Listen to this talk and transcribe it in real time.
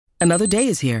Another day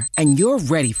is here, and you're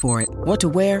ready for it. What to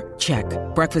wear? Check.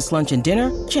 Breakfast, lunch, and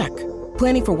dinner? Check.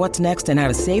 Planning for what's next and how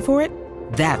to save for it?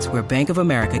 That's where Bank of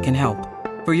America can help.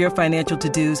 For your financial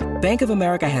to-dos, Bank of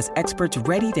America has experts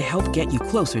ready to help get you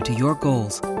closer to your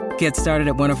goals. Get started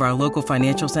at one of our local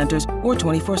financial centers or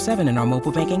 24/7 in our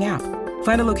mobile banking app.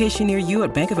 Find a location near you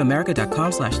at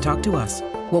bankofamerica.com/talktous.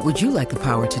 What would you like the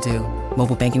power to do?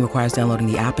 Mobile banking requires downloading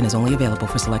the app and is only available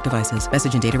for select devices.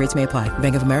 Message and data rates may apply.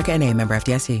 Bank of America N.A., member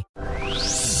FDIC.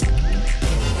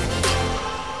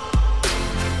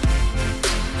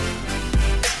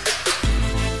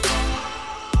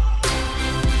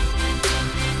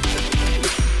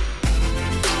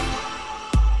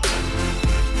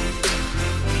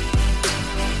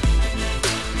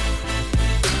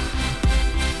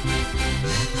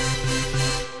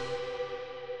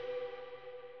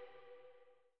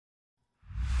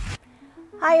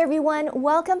 Hi everyone,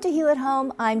 welcome to You at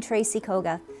Home. I'm Tracy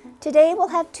Koga. Today we'll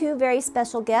have two very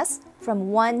special guests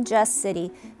from One Just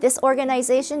City. This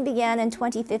organization began in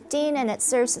 2015 and it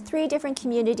serves 3 different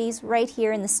communities right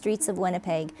here in the streets of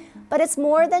Winnipeg. But it's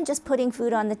more than just putting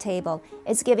food on the table.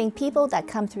 It's giving people that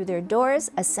come through their doors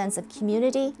a sense of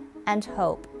community and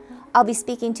hope. I'll be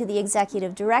speaking to the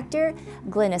Executive Director,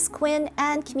 Glynis Quinn,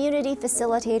 and Community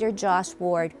Facilitator Josh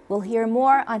Ward. We'll hear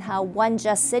more on how One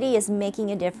Just City is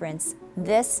making a difference.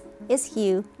 This is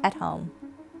Hugh at Home.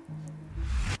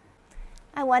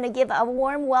 I want to give a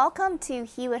warm welcome to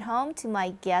Hugh at Home to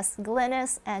my guests,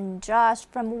 Glynis and Josh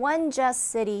from One Just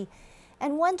City.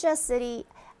 And One Just City,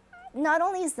 not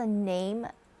only is the name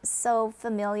so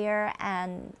familiar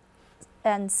and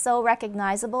so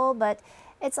recognizable, but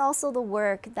it's also the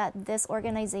work that this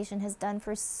organization has done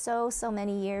for so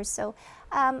many years. So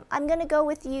I'm going to go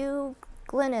with you,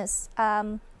 Glynis.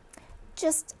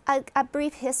 Just a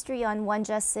brief history on One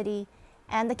Just City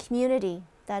and the community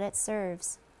that it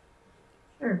serves.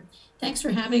 Sure. Thanks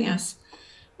for having us.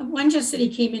 One Just City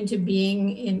came into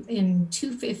being in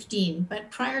 2015, but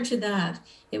prior to that,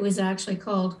 it was actually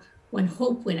called One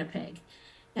Hope Winnipeg.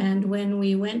 And when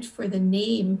we went for the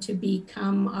name to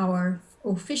become our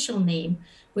official name,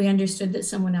 we understood that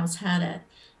someone else had it.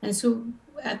 And so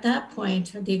at that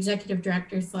point, the executive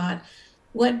director thought,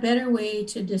 what better way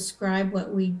to describe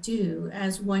what we do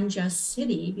as One Just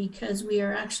City, because we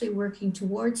are actually working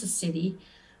towards a city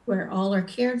where all are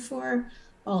cared for,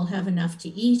 all have enough to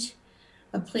eat,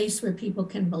 a place where people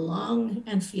can belong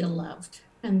and feel loved.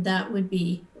 And that would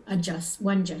be One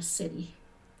Just City.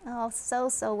 Oh,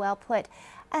 so well put.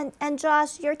 And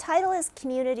Josh, your title is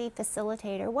Community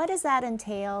Facilitator. What does that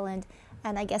entail, and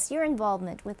I guess your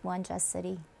involvement with One Just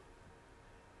City?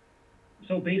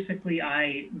 So basically,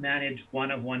 I manage one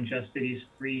of One Just City's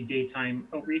 3 daytime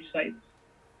outreach sites.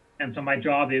 And so my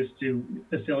job is to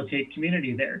facilitate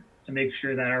community there, to make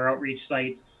sure that our outreach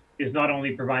site is not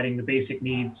only providing the basic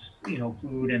needs,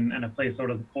 food and a place out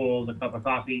of the cold, a cup of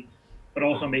coffee, but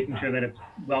also making sure that it's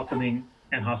welcoming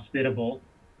and hospitable,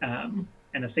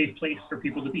 and a safe place for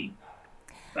people to be.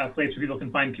 A place where people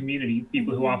can find community,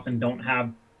 people who often don't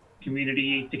have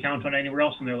community to count on anywhere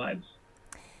else in their lives.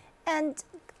 And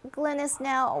Glynis,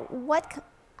 now, what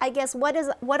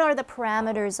are the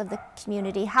parameters of the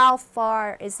community? How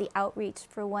far is the outreach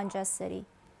for One Just City?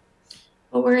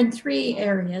 Well, we're in 3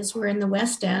 areas. We're in the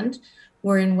West End,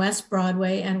 we're in West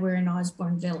Broadway, and we're in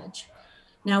Osborne Village.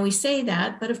 Now we say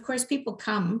that, but of course people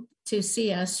come to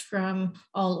see us from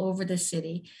all over the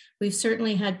city. We've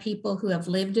certainly had people who have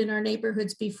lived in our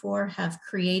neighborhoods before, have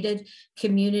created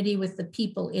community with the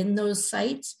people in those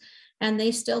sites, and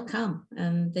they still come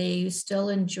and they still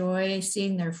enjoy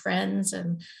seeing their friends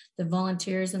and the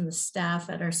volunteers and the staff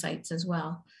at our sites as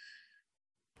well.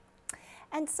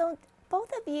 And so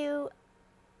both of you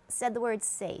said the word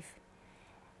safe.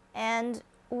 And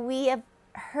we have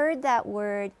heard that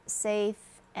word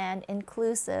safe and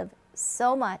inclusive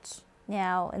so much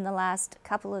now in the last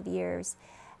couple of years.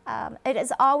 It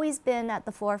has always been at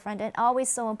the forefront and always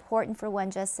so important for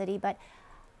One Just City, but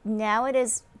now it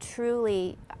is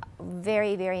truly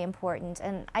very, very important.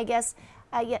 And I guess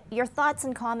your thoughts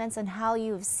and comments on how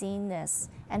you've seen this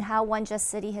and how One Just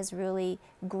City has really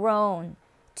grown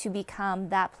to become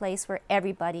that place where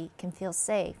everybody can feel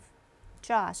safe.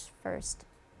 Josh, first.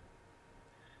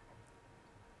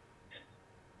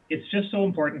 It's just so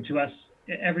important to us.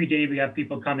 Every day we have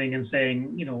people coming and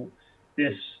saying,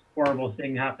 this horrible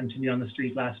thing happened to me on the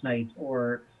street last night,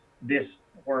 or this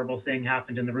horrible thing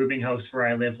happened in the rooming house where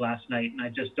I live last night, and I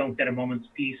just don't get a moment's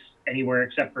peace anywhere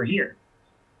except for here.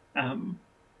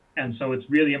 And so it's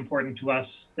really important to us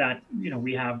that,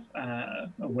 we have a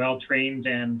well-trained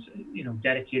and,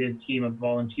 dedicated team of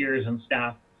volunteers and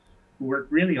staff who work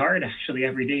really hard actually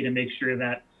every day to make sure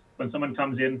that when someone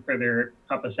comes in for their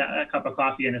cup of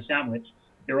coffee and a sandwich,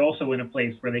 they're also in a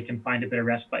place where they can find a bit of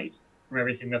respite from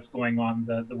everything that's going on,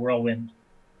 the whirlwind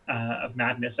of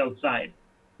madness outside,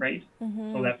 right?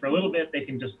 So that for a little bit they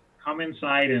can just come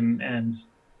inside and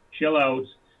chill out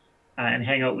and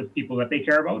hang out with people that they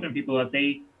care about and people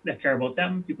that care about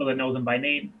them, people that know them by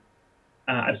name.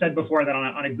 I've said before that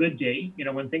on a good day,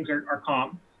 when things are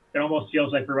calm, it almost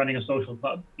feels like we're running a social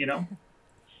club,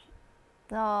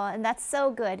 Oh, and that's so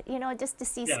good. Just to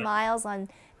see smiles on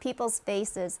people's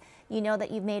faces,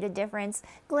 that you've made a difference.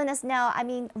 Glynis, now,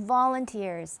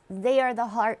 volunteers, they are the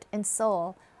heart and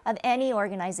soul of any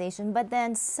organization, but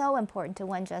then so important to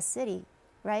One Just City,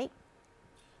 right?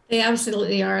 They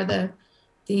absolutely are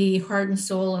the heart and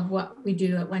soul of what we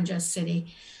do at One Just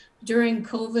City. During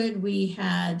COVID, we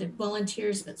had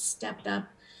volunteers that stepped up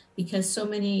because so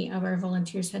many of our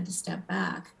volunteers had to step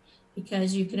back,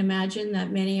 because you can imagine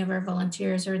that many of our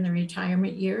volunteers are in the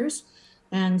retirement years.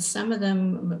 And some of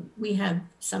them, we have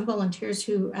some volunteers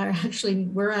who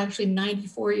were actually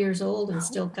 94 years old and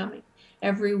still coming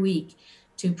every week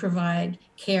to provide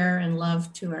care and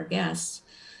love to our guests.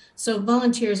 So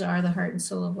volunteers are the heart and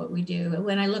soul of what we do. And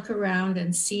when I look around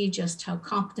and see just how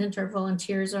competent our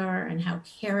volunteers are and how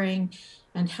caring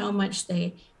and how much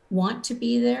they want to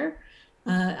be there,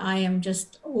 I am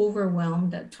just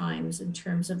overwhelmed at times in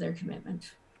terms of their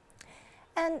commitment.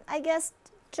 And I guess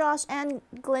Josh and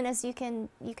Glynis,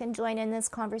 you can join in this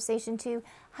conversation too.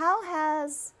 How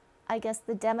has, I guess,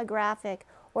 the demographic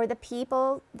or the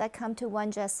people that come to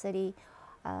One Just City,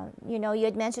 you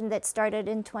had mentioned that started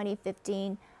in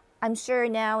 2015. I'm sure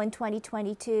now in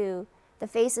 2022, the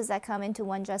faces that come into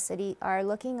One Just City are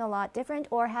looking a lot different,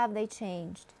 or have they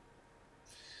changed?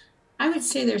 I would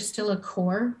say there's still a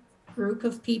core group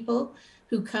of people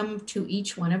who come to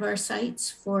each one of our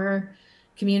sites for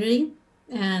community,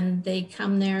 and they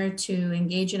come there to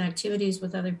engage in activities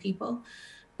with other people.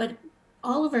 But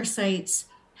all of our sites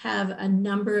have a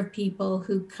number of people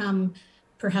who come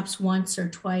perhaps once or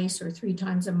twice or 3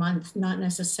 times a month, not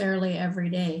necessarily every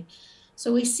day.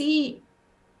 So we see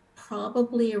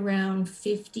probably around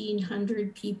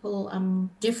 1,500 people,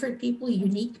 different people,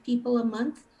 unique people a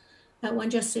month at One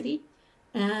Just City.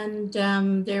 And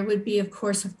there would be, of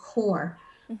course, a core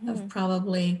of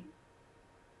probably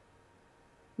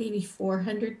maybe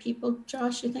 400 people,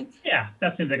 Josh, you think? Yeah,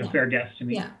 that seems like a fair guess to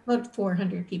me. Yeah, about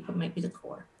 400 people might be the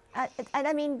core.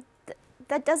 And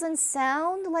that doesn't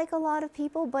sound like a lot of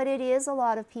people, but it is a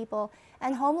lot of people.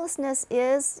 And homelessness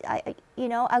is,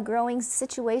 a growing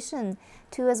situation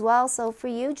too as well. So for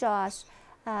you, Josh,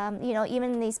 even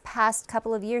in these past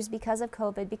couple of years, because of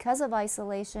COVID, because of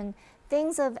isolation,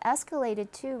 things have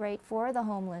escalated too, right, for the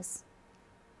homeless.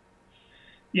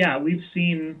 Yeah, we've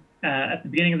seen, at the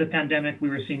beginning of the pandemic, we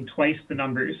were seeing twice the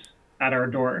numbers at our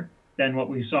door than what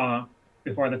we saw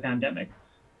before the pandemic.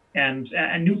 And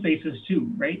new faces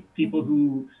too, right? People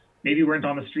who maybe weren't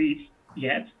on the street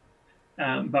yet,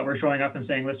 but were showing up and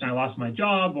saying, listen, I lost my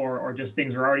job, or just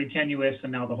things are already tenuous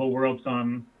and now the whole world's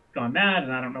gone mad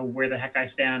and I don't know where the heck I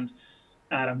stand.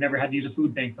 I've never had to use a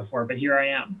food bank before, but here I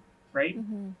am, right?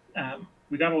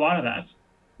 We got a lot of that.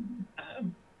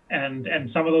 And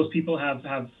some of those people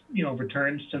have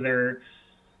returned to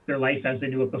their life as they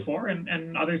knew it before,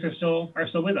 and others are still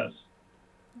with us.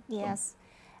 Yes.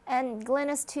 And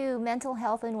Glynis, too, mental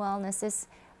health and wellness is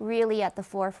really at the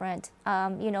forefront.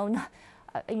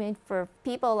 For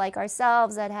people like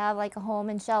ourselves that have like a home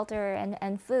and shelter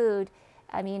and food,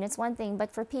 it's one thing,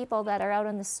 but for people that are out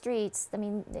on the streets,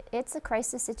 it's a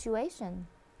crisis situation.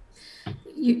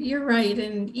 You're right.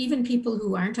 And even people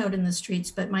who aren't out in the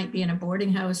streets, but might be in a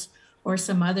boarding house or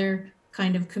some other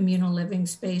kind of communal living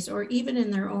space, or even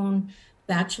in their own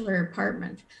bachelor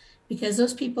apartment, because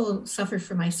those people suffered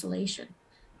from isolation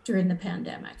during the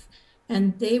pandemic.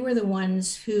 And they were the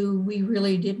ones who we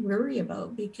really did worry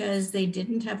about, because they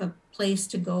didn't have a place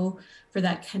to go for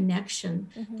that connection.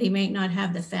 They might not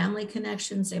have the family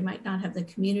connections. They might not have the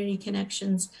community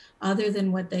connections other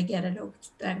than what they get at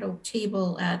Oak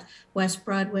Table, at West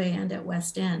Broadway, and at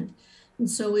West End. And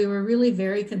so we were really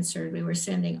very concerned. We were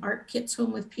sending art kits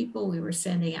home with people. We were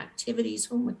sending activities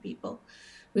home with people.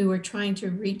 We were trying to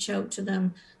reach out to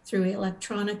them through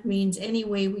electronic means any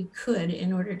way we could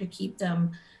in order to keep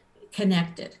them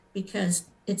connected, because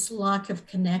it's lack of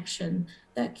connection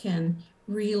that can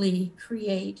really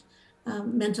create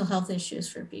mental health issues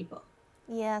for people.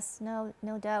 Yes, no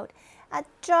doubt.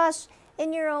 Josh,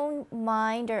 in your own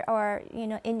mind or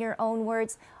in your own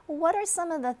words, what are some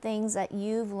of the things that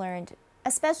you've learned,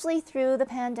 especially through the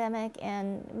pandemic?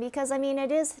 And because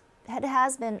it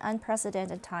has been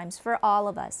unprecedented times for all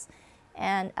of us,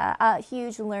 and a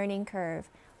huge learning curve.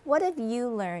 What have you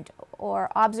learned or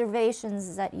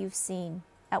observations that you've seen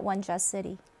at One Just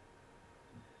City?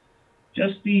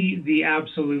 Just the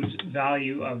absolute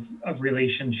value of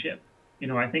relationship.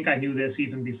 I think I knew this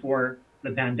even before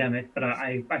the pandemic, but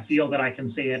I feel that I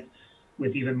can say it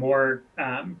with even more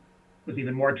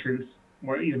truth,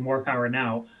 even more power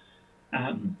now.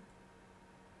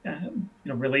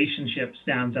 Relationship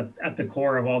stands at the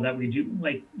core of all that we do.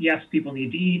 Like, yes, people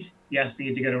need to eat. Yes, they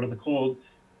need to get out of the cold.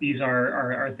 These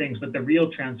are things, but the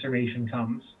real transformation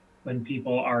comes when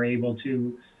people are able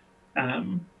to,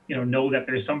 know that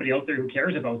there's somebody out there who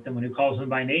cares about them and who calls them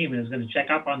by name and is going to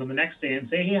check up on them the next day and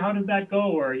say, hey, how did that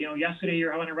go? Or, yesterday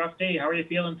you're having a rough day. How are you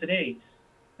feeling today?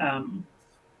 And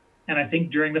I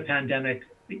think during the pandemic,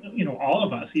 all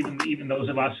of us, even those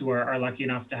of us who are lucky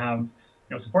enough to have,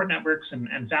 support networks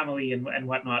and family and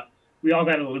whatnot, we all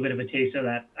got a little bit of a taste of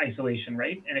that isolation,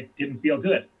 right? And it didn't feel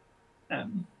good.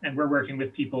 And we're working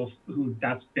with people who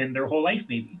that's been their whole life,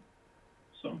 maybe.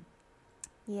 So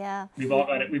yeah, we've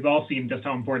all seen just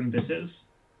how important this is.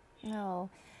 No,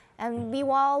 and we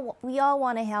all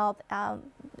want to help.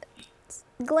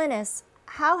 Glynis,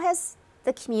 how has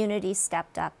the community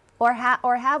stepped up, or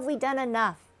have we done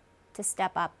enough to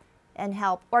step up and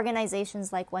help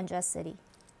organizations like One Just City?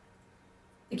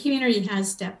 The community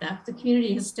has stepped up. The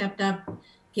community has stepped up,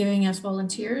 giving us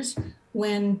volunteers.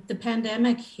 When the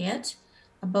pandemic hit,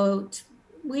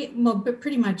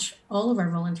 pretty much all of our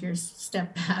volunteers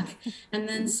stepped back, and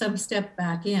then some stepped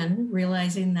back in,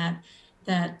 realizing that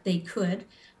they could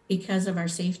because of our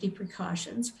safety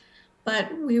precautions.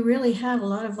 But we really have a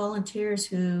lot of volunteers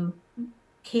who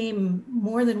came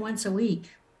more than once a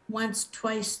week, once,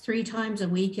 twice, 3 times a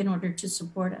week in order to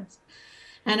support us.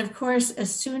 And of course,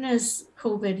 as soon as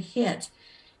COVID hit,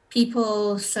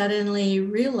 people suddenly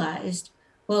realized,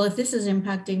 well, if this is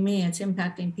impacting me, it's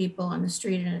impacting people on the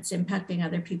street and it's impacting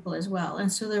other people as well.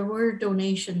 And so there were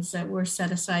donations that were set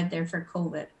aside there for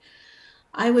COVID.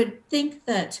 I would think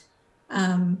that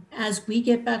as we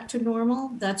get back to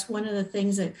normal, that's one of the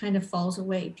things that kind of falls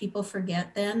away. People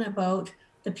forget then about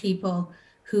the people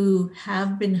who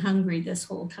have been hungry this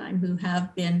whole time, who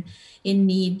have been in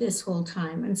need this whole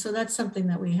time. And so that's something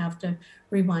that we have to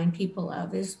remind people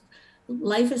of, is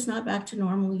life is not back to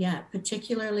normal yet,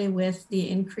 particularly with the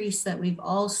increase that we've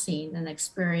all seen and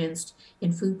experienced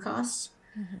in food costs.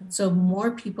 Mm-hmm. So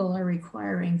more people are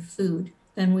requiring food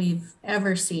than we've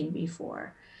ever seen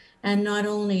before. And not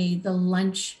only the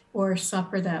lunch or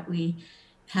supper that we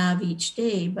have each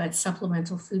day, but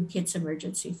supplemental food kits,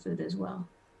 emergency food as well.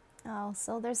 Oh,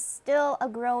 so there's still a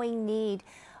growing need.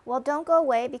 Well, don't go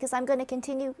away, because I'm going to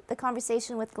continue the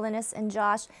conversation with Glynis and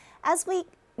Josh as we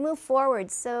move forward.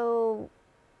 So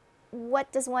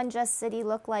what does One Just City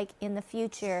look like in the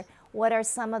future? What are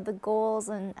some of the goals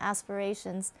and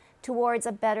aspirations towards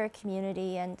a better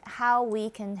community, and how we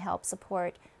can help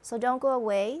support? So don't go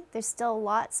away. There's still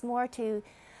lots more to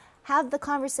have the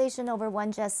conversation over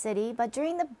One Just City. But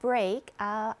during the break,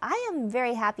 I am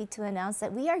very happy to announce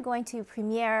that we are going to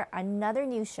premiere another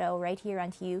new show right here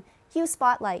on Hue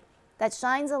Spotlight, that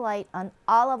shines a light on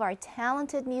all of our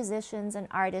talented musicians and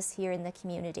artists here in the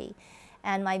community.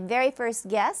 And my very first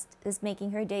guest is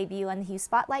making her debut on the Hue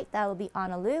Spotlight. That will be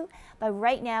Anna Lou. But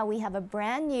right now we have a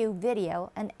brand new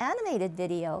video, an animated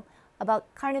video about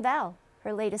Carnival,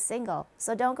 her latest single.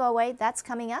 So don't go away. That's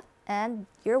coming up, and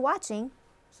you're watching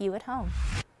Hue at Home.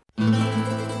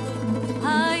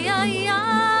 Ay, ay,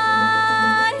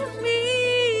 ay,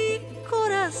 mi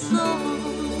corazón,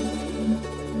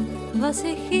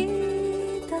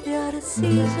 vasijita de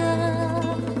arcilla,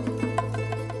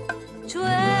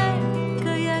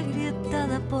 chueca y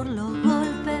agrietada por los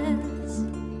golpes.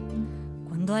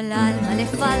 Cuando al alma le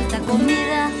falta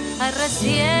comida, ay,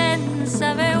 recién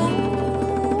sabe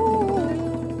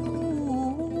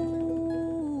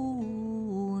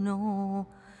uno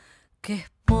que es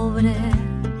pobre.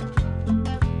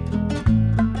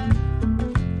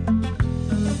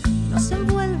 Nos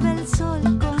envuelve el sol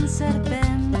con serpentinas,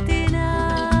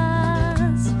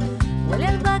 huele a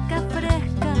albahaca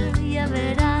fresca y a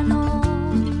verano,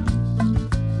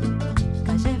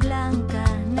 calles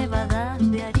blancas,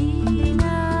 nevadas de harina,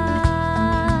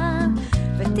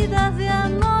 vestidas de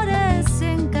amores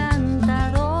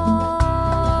encantados.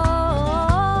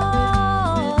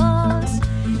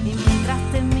 Y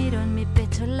mientras te miro en mi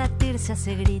pecho latir, se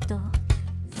hace grito.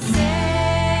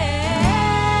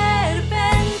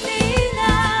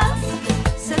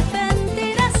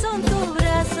 Serpentinas son tus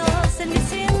brazos, en mi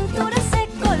cintura se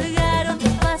colgaron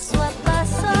paso a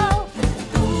paso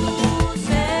tus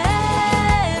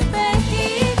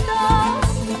espejitos,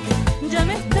 ya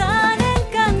me están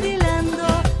encandilando,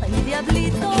 ay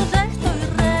diablito, ya estoy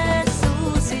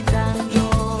resucitando.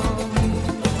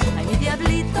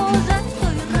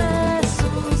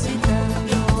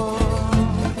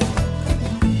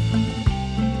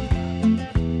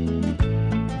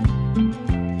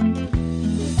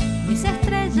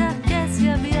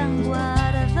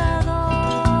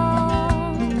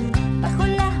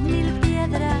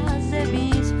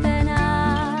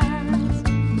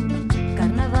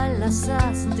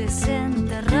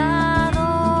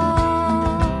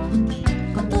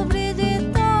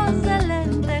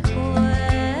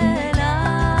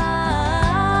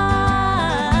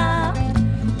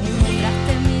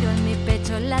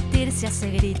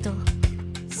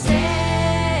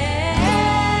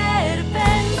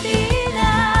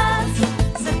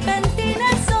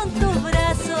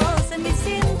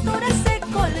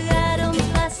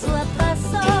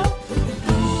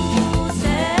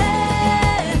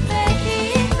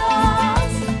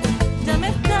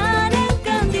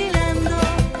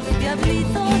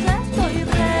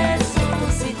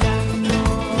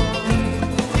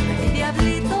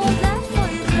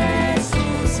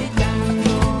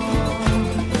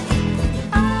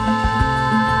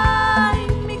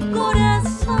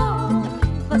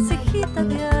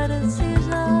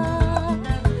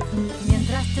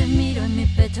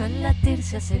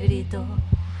 sentirse a ese grito.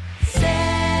 Serpentinas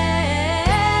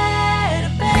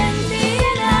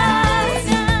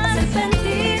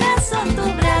son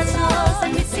tus brazos,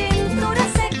 en mi cintura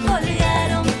se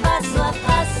colgaron paso a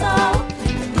paso.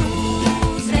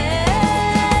 Tus espejitos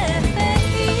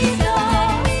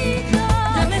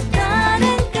ya me están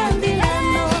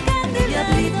encandilando,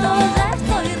 diablito ya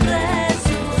estoy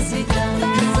resucitando.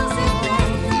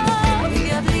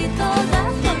 Diablito ya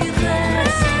estoy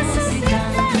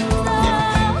resucitando.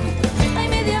 Ay,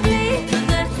 mi diablito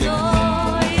ya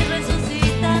estoy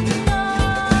resucitando.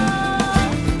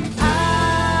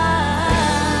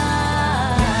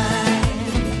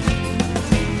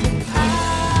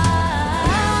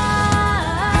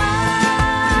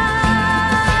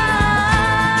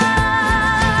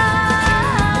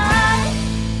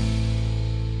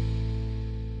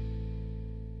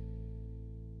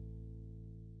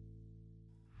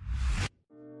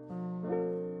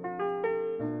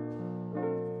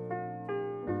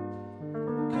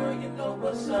 Girl, you know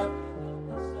what's up.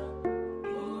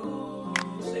 Ooh,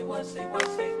 say what, say what,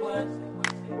 say what.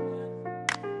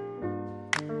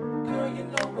 Girl, you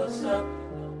know what's up.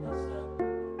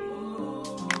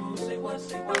 Ooh, say what,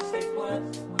 say what, say what.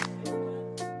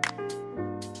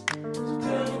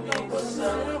 Girl, you know what's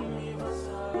up.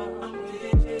 I'm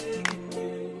feeling you.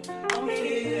 I'm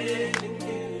feeling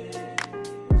you.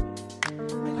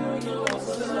 Girl, you know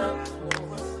what's up.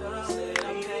 Say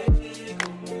I'm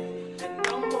feeling you. And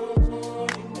I'm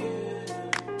holding you.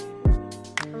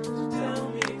 Tell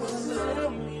me what's up. Tell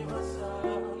me what's up.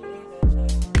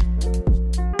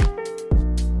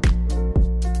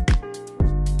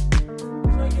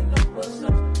 Girl, you know what's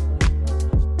up.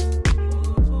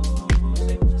 Ooh,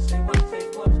 say what, say what, say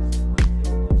what.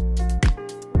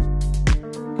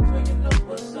 Girl, you know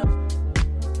what's up.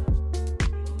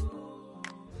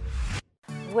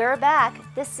 We're back.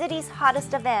 The city's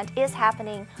hottest event is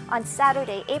happening on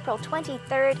Saturday, April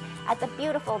 23rd at the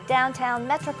beautiful downtown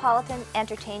Metropolitan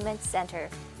Entertainment Center.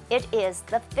 It is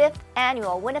the 5th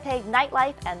annual Winnipeg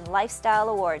Nightlife and Lifestyle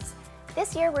Awards.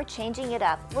 This year we're changing it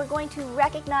up. We're going to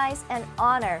recognize and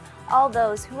honor all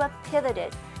those who have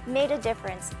pivoted, made a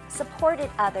difference,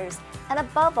 supported others, and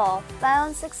above all,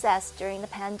 found success during the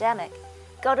pandemic.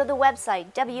 Go to the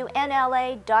website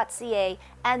wnla.ca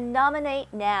and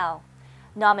nominate now.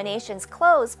 Nominations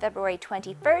close February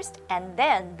 21st, and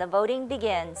then the voting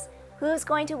begins. Who's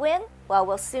going to win? Well,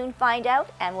 we'll soon find out,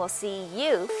 and we'll see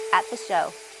you at the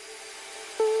show.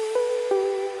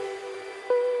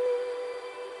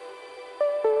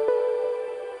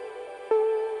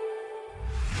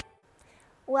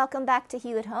 Welcome back to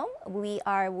Hue at Home. We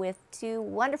are with two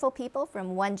wonderful people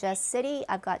from One Just City.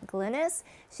 I've got Glynis,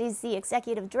 she's the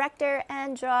executive director,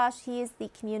 and Josh, he is the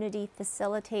community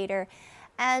facilitator.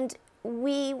 And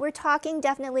we were talking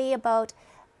definitely about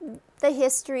the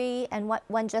history and what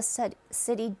One Just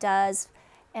City does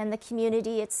and the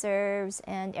community it serves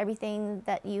and everything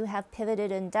that you have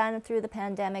pivoted and done through the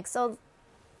pandemic. So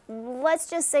let's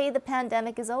just say the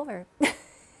pandemic is over.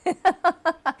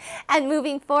 And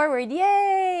moving forward,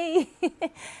 yay!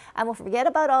 And we'll forget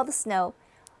about all the snow,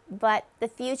 but the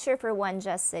future for One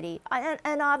Just City.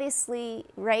 And obviously,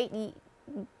 right,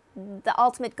 the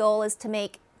ultimate goal is to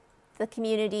make the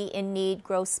community in need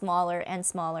grow smaller and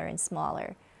smaller and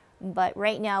smaller. But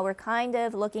right now we're kind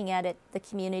of looking at it, the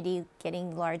community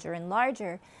getting larger and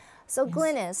larger. So yes.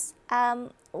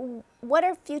 Glynis, what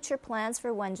are future plans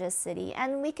for One Just City?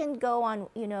 And we can go on,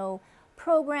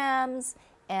 programs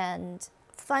and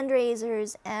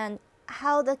fundraisers and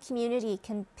how the community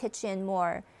can pitch in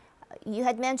more. You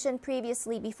had mentioned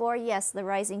previously before, yes, the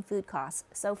rising food costs.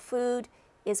 So food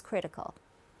is critical.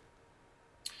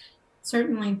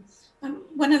 Certainly.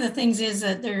 One of the things is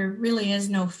that there really is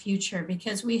no future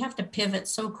because we have to pivot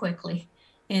so quickly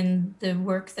in the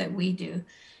work that we do.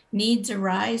 Needs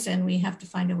arise and we have to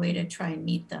find a way to try and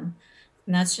meet them.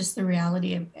 And that's just the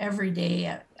reality of every day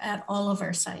at all of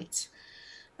our sites.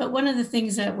 But one of the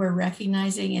things that we're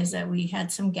recognizing is that we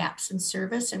had some gaps in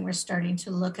service and we're starting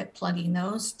to look at plugging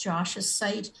those. Josh's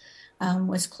site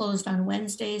was closed on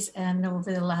Wednesdays, and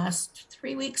over the last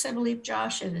 3 weeks, I believe,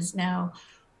 Josh, it is now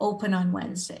open on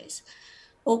Wednesdays.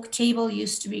 Oak Table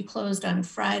used to be closed on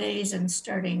Fridays, and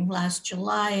starting last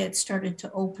July, it started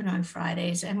to open on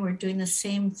Fridays, and we're doing the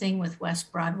same thing with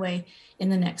West Broadway in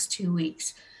the next 2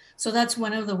 weeks. So that's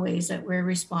one of the ways that we're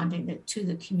responding to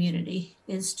the community,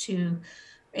 is to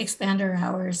expand our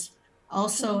hours.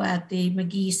 Also at the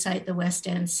McGee site, the West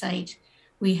End site,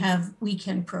 we have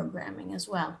weekend programming as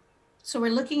well. So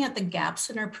we're looking at the gaps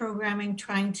in our programming,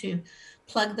 trying to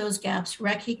plug those gaps,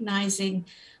 recognizing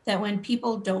that when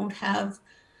people don't have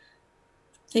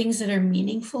things that are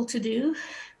meaningful to do,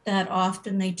 that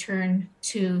often they turn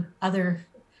to other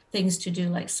things to do,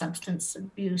 like substance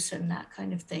abuse and that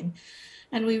kind of thing.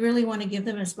 And we really want to give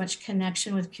them as much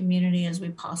connection with community as we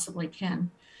possibly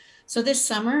can. So this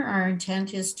summer, our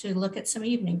intent is to look at some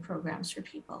evening programs for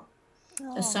people.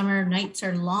 The summer nights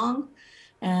are long,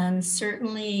 and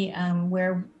certainly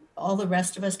where all the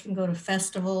rest of us can go to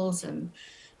festivals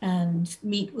and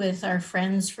meet with our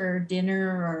friends for dinner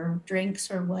or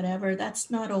drinks or whatever, that's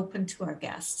not open to our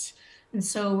guests. And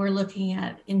so we're looking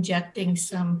at injecting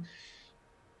some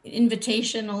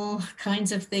invitational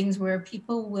kinds of things where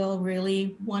people will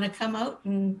really want to come out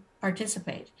and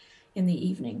participate in the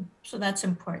evening. So that's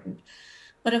important.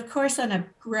 But of course, on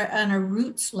a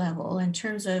roots level, in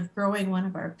terms of growing one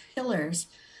of our pillars,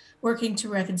 working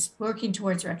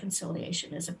towards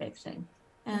reconciliation is a big thing,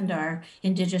 and our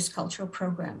Indigenous cultural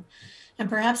program. And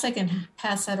perhaps I can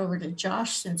pass that over to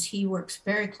Josh, since he works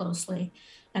very closely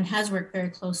and has worked very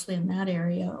closely in that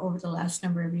area over the last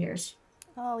number of years.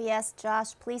 Oh, yes,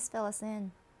 Josh, please fill us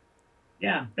in.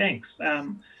 Yeah, thanks.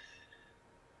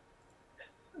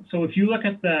 So if you look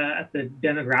at the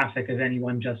demographic of any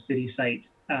one Just City site,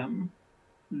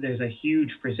 there's a huge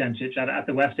percentage at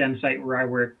the West End site where I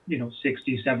work,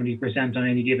 60, 70% on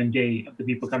any given day of the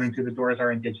people coming through the doors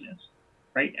are Indigenous,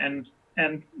 right? And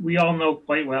we all know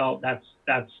quite well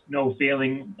that's no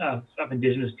failing of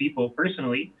Indigenous people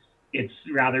personally. It's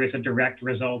a direct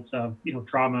result of,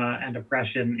 trauma and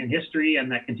oppression in history,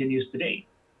 and that continues today.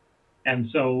 And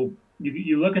so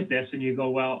you look at this and you go,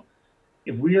 well,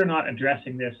 if we are not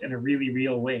addressing this in a really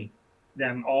real way,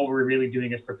 then all we're really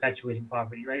doing is perpetuating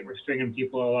poverty, right? We're stringing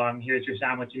people along. Here's your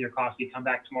sandwich and your coffee. Come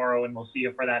back tomorrow and we'll see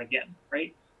you for that again,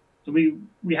 right? So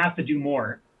we have to do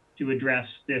more to address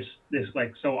this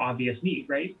like so obvious need,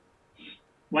 right?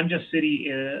 One Just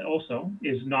City also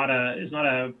is not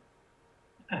a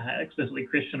explicitly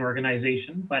Christian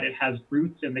organization, but it has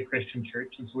roots in the Christian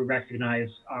church, and so we recognize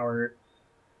our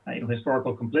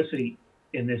historical complicity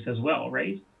in this as well,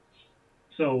 right?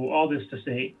 So all this to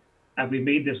say, we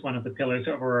made this one of the pillars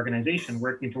of our organization,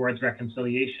 working towards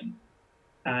reconciliation.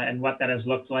 And what that has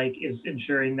looked like is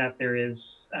ensuring that there is,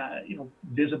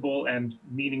 visible and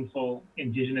meaningful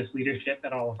Indigenous leadership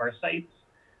at all of our sites.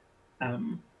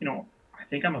 I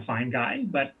think I'm a fine guy,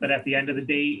 but at the end of the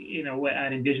day,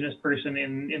 an Indigenous person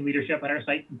in leadership at our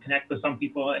site can connect with some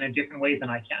people in a different way than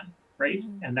I can, right?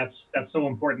 Mm-hmm. And that's so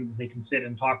important that they can sit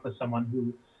and talk with someone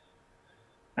who,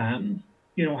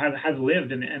 has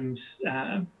lived and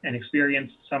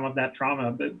experienced some of that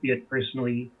trauma, but be it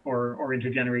personally or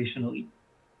intergenerationally.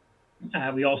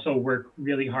 We also work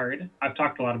really hard. I've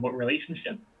talked a lot about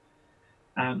relationship,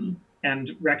 and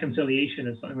reconciliation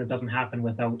is something that doesn't happen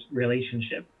without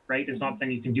relationship, right? It's not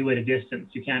something you can do at a distance.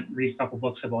 You can't read a couple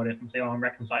books about it and say, oh, I'm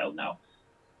reconciled now.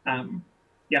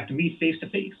 You have to meet face to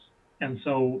face. And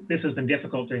so this has been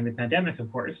difficult during the pandemic,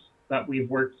 of course, but we've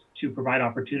worked to provide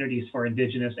opportunities for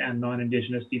Indigenous and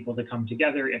non-Indigenous people to come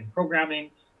together in programming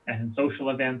and in social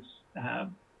events,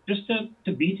 just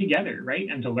to be together, right?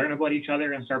 And to learn about each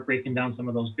other and start breaking down some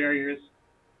of those barriers.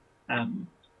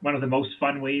 One of the most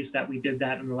fun ways that we did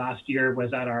that in the last year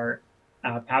was at our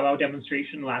powwow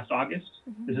demonstration last August.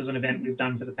 Mm-hmm. This is an event we've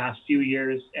done for the past few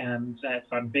years, and it's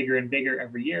gotten bigger and bigger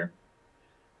every year.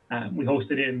 We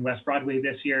hosted it in West Broadway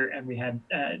this year, and we had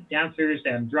dancers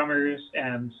and drummers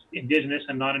and Indigenous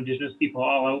and non-Indigenous people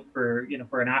all out for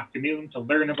an afternoon to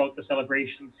learn about the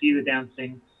celebration, see the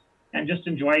dancing, and just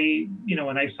enjoy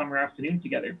a nice summer afternoon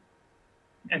together.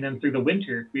 And then through the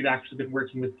winter, we've actually been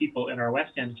working with people in our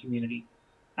West End community,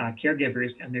 caregivers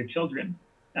and their children,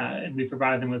 and we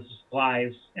provide them with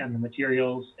supplies and the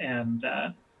materials and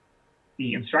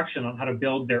the instruction on how to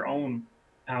build their own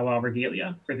powwow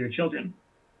regalia for their children.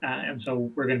 And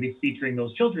so we're going to be featuring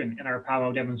those children in our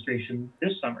powwow demonstration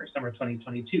this summer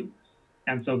 2022.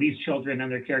 And so these children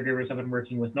and their caregivers have been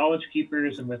working with knowledge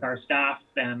keepers and with our staff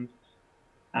and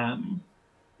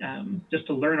just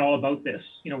to learn all about this,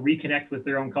 reconnect with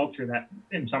their own culture that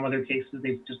in some other cases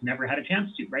they've just never had a chance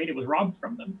to, right? It was robbed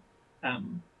from them.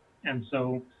 And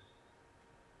so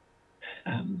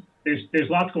there's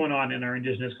lots going on in our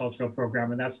Indigenous cultural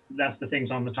program, and that's the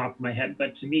things on the top of my head.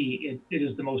 But to me, it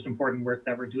is the most important work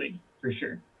that we're doing, for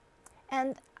sure.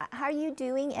 And are you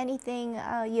doing anything,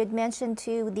 you had mentioned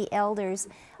to the elders,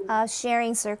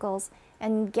 sharing circles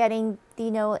and getting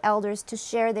elders to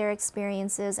share their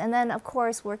experiences, and then of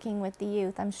course working with the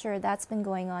youth. I'm sure that's been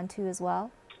going on too as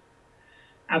well.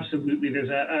 Absolutely. There's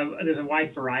a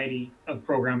wide variety of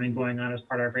programming going on as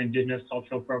part of our Indigenous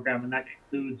cultural program, and that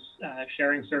includes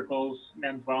sharing circles,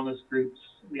 men's wellness groups.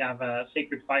 We have a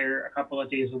sacred fire a couple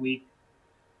of days a week.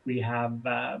 We have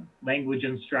language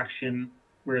instruction.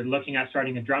 we're looking at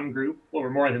starting a drum group. Well, we're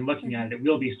more than looking at it. It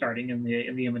will be starting in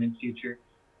the imminent future.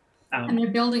 And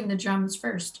they're building the drums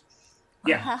first.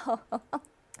 Yeah. Wow.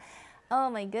 Oh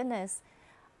my goodness.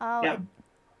 Oh, Yeah.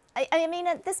 I mean,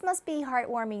 this must be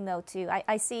heartwarming though too.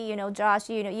 I see, you know, Josh,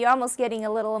 you know, you're almost getting a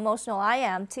little emotional. I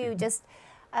am too, just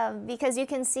because you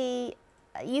can see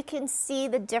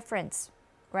the difference,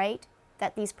 right?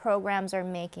 That these programs are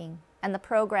making, and the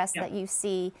progress that you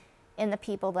see in the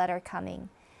people that are coming.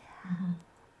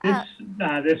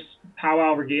 This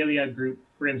powwow regalia group,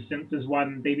 for instance, is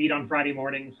one. They meet on Friday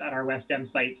mornings at our West End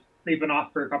site. They've been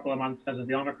off for a couple of months because of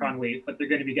the Omicron wave, but they're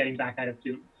going to be getting back at it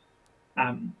soon.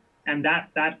 And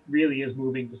that really is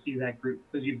moving to see that group,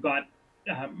 because you've got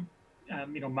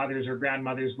you know, mothers or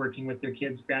grandmothers working with their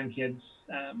kids, grandkids,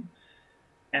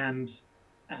 and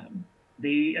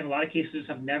they, in a lot of cases,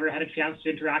 have never had a chance to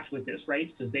interact with this,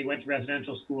 right? Because they went to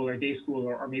residential school or day school,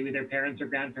 or maybe their parents or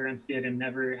grandparents did and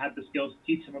never had the skills to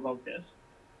teach them about this.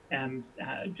 And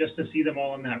just to see them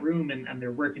all in that room and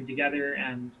they're working together.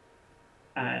 And,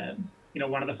 you know,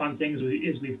 one of the fun things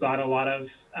is we've got a lot of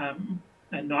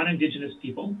non-Indigenous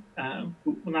people.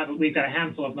 We've got a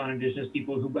handful of non-Indigenous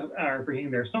people who are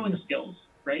bringing their sewing skills,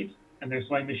 right? And their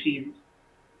sewing machines.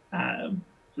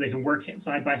 So they can work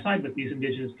side by side with these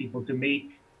Indigenous people to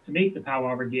make the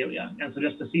powwow regalia. And so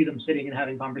just to see them sitting and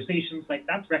having conversations, like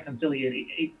that's reconciliation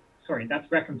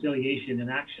in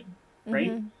action,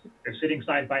 right? They're sitting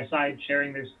side by side,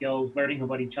 sharing their skills, learning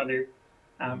about each other.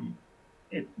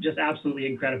 It's just absolutely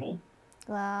incredible.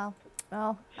 Wow.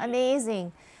 Oh,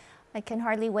 amazing. I can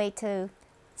hardly wait to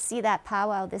see that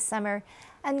powwow this summer.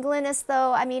 And Glynis,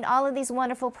 though, I mean, all of these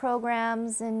wonderful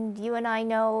programs, and you and I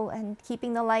know, and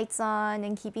keeping the lights on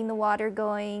and keeping the water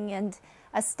going and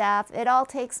a staff, it all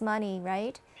takes money,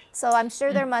 right? So I'm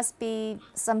sure there must be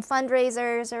some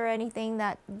fundraisers or anything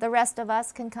that the rest of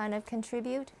us can kind of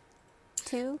contribute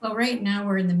to. Well, right now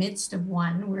we're in the midst of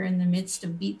one. We're in the midst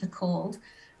of Beat the Cold,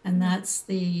 and that's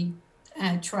the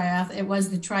it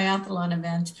was the triathlon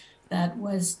event that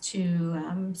was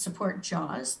to support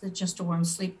JAWS, the Just a Warm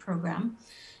Sleep program.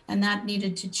 And that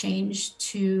needed to change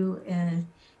to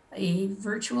a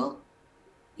virtual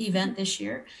event this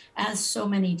year, as so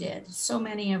many did. So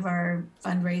many of our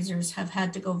fundraisers have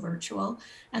had to go virtual.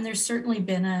 And there's certainly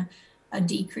been a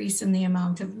decrease in the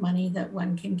amount of money that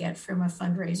one can get from a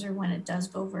fundraiser when it does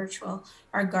go virtual.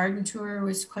 Our garden tour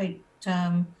was quite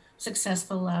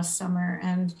successful last summer,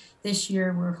 and this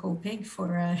year we're hoping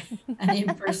for an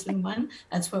in-person one.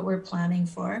 That's what we're planning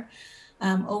for.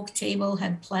 Oak Table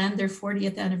had planned their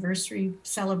 40th anniversary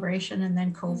celebration, and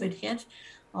then COVID hit.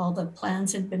 All the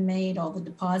plans had been made, all the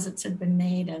deposits had been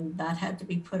made, and that had to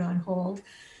be put on hold.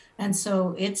 And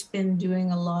so it's been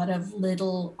doing a lot of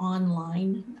little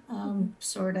online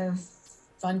sort of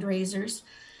fundraisers.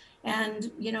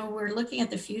 And, you know, we're looking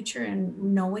at the future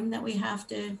and knowing that we have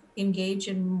to engage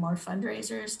in more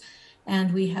fundraisers,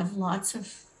 and we have lots of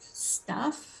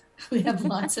stuff. We have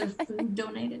lots of food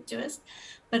donated to us.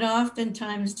 But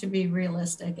oftentimes, to be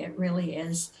realistic, it really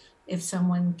is, if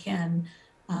someone can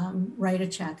write a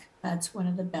check, that's one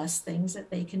of the best things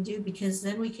that they can do, because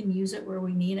then we can use it where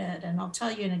we need it. And I'll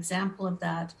tell you an example of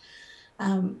that.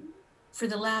 For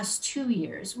the last 2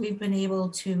 years, we've been able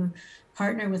to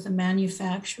partner with a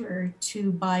manufacturer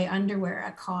to buy underwear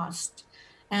at cost.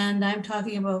 And I'm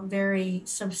talking about very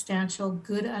substantial,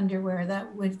 good underwear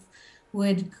that would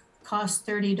cost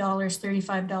 $30,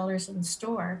 $35 in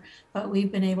store, but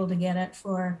we've been able to get it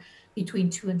for between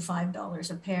 $2 and $5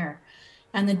 a pair.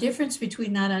 And the difference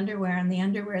between that underwear and the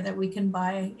underwear that we can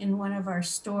buy in one of our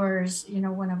stores, you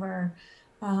know, one of our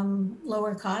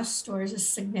lower cost stores, is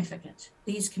significant.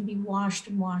 These can be washed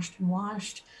and washed and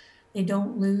washed. They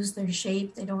don't lose their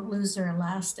shape. They don't lose their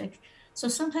elastic. So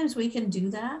sometimes we can do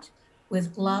that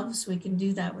with gloves. We can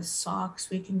do that with socks.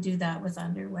 We can do that with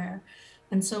underwear.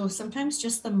 And so sometimes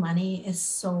just the money is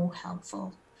so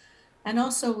helpful. And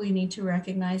also we need to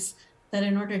recognize that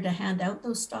in order to hand out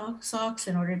those socks,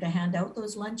 in order to hand out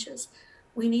those lunches,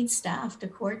 we need staff to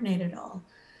coordinate it all.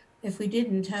 If we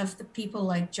didn't have the people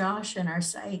like Josh in our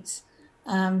sites,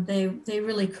 they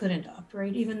really couldn't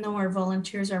operate. Even though our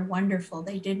volunteers are wonderful,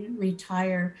 they didn't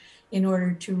retire in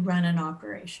order to run an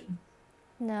operation.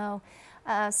 No.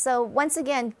 So once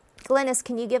again, Glynis,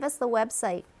 can you give us the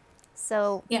website?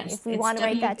 So yes, if we want to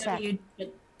write that check.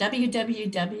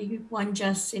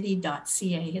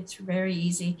 www.onejustcity.ca. It's very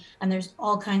easy, and there's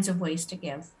all kinds of ways to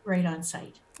give right on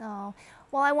site. Oh,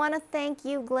 well, I want to thank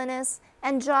you, Glynis.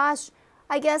 And Josh,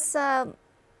 I guess I'll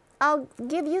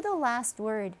give you the last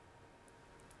word.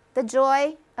 The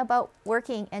joy about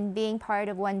working and being part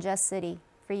of One Just City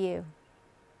for you.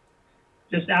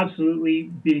 just absolutely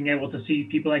being able to see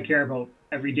people I care about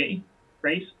every day,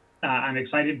 right? I'm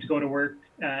excited to go to work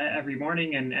every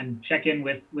morning and check in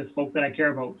with folk that I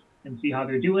care about and see how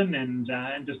they're doing and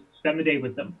just spend the day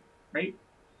with them, right?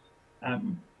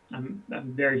 I'm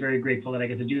very, very grateful that I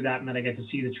get to do that and that I get to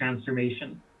see the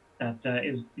transformation that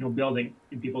is building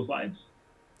in people's lives.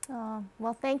 Oh,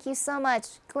 well, thank you so much.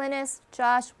 Glynis,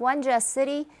 Josh, One Just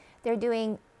City, they're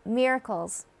doing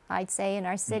miracles, I'd say, in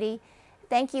our city.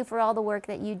 Thank you for all the work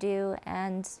that you do.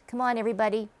 And come on,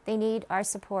 everybody, they need our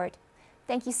support.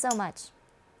 Thank you so much.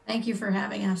 Thank you for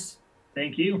having us.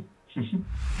 Thank you. So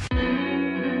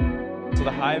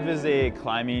the Hive is a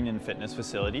climbing and fitness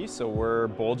facility. So we're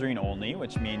bouldering only,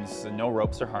 which means no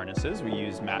ropes or harnesses. We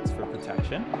use mats for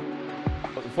protection.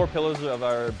 The 4 pillars of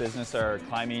our business are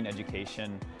climbing,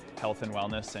 education, health and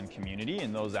wellness, and community.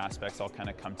 And those aspects all kind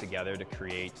of come together to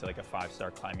create like a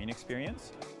 5-star climbing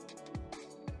experience.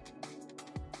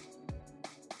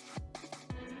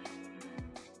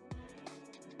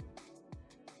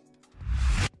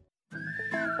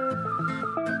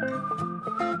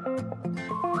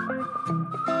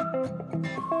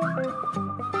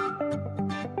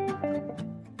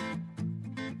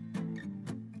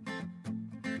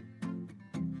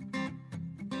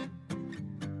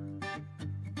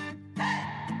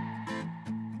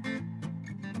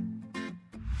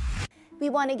 We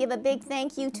want to give a big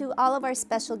thank you to all of our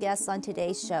special guests on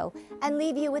today's show and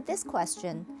leave you with this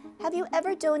question. Have you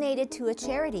ever donated to a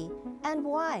charity, and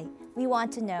why? We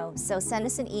want to know, so send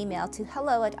us an email to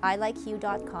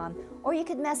hello@ilikeyou.com, or you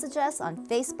could message us on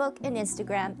Facebook and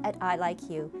Instagram at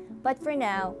ilikeyou. But for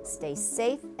now, stay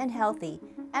safe and healthy,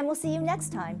 and we'll see you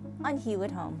next time on Hugh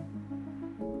at Home.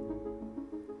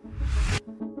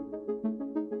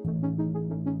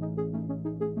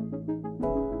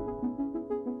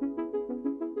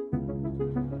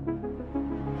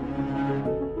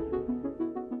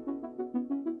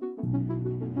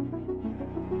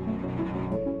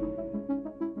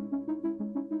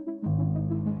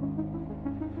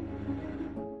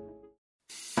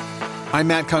 I'm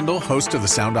Matt Kundle, host of the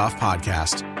Sound Off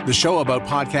Podcast, the show about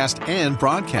podcast and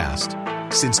broadcast.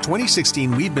 Since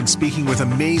 2016, we've been speaking with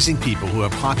amazing people who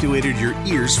have populated your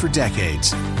ears for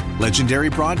decades.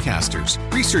 Legendary broadcasters,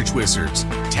 research wizards,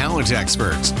 talent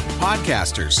experts,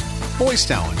 podcasters, voice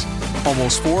talent.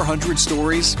 Almost 400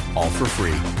 stories, all for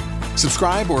free.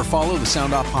 Subscribe or follow the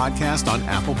Sound Off Podcast on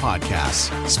Apple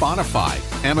Podcasts, Spotify,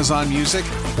 Amazon Music,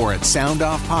 or at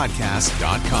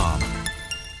soundoffpodcast.com.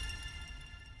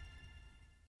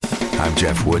 I'm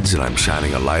Jeff Woods, and I'm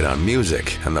shining a light on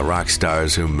music and the rock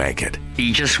stars who make it.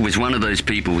 He just was one of those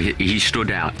people, he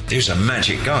stood out. He was a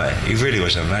magic guy. He really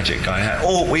was a magic guy.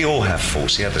 We all have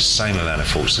faults. He had the same amount of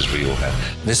faults as we all had.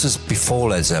 This was before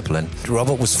Led Zeppelin.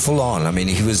 Robert was full on. I mean,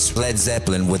 he was Led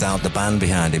Zeppelin without the band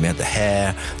behind him. He had the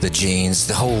hair, the jeans,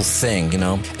 the whole thing,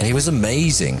 and he was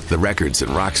amazing. The Records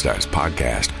and Rockstars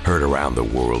podcast, heard around the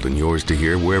world and yours to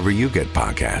hear wherever you get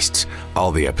podcasts.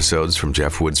 All the episodes from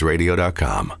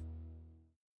jeffwoodsradio.com.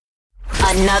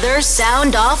 Another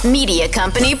Sound Off Media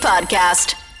Company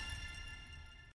podcast.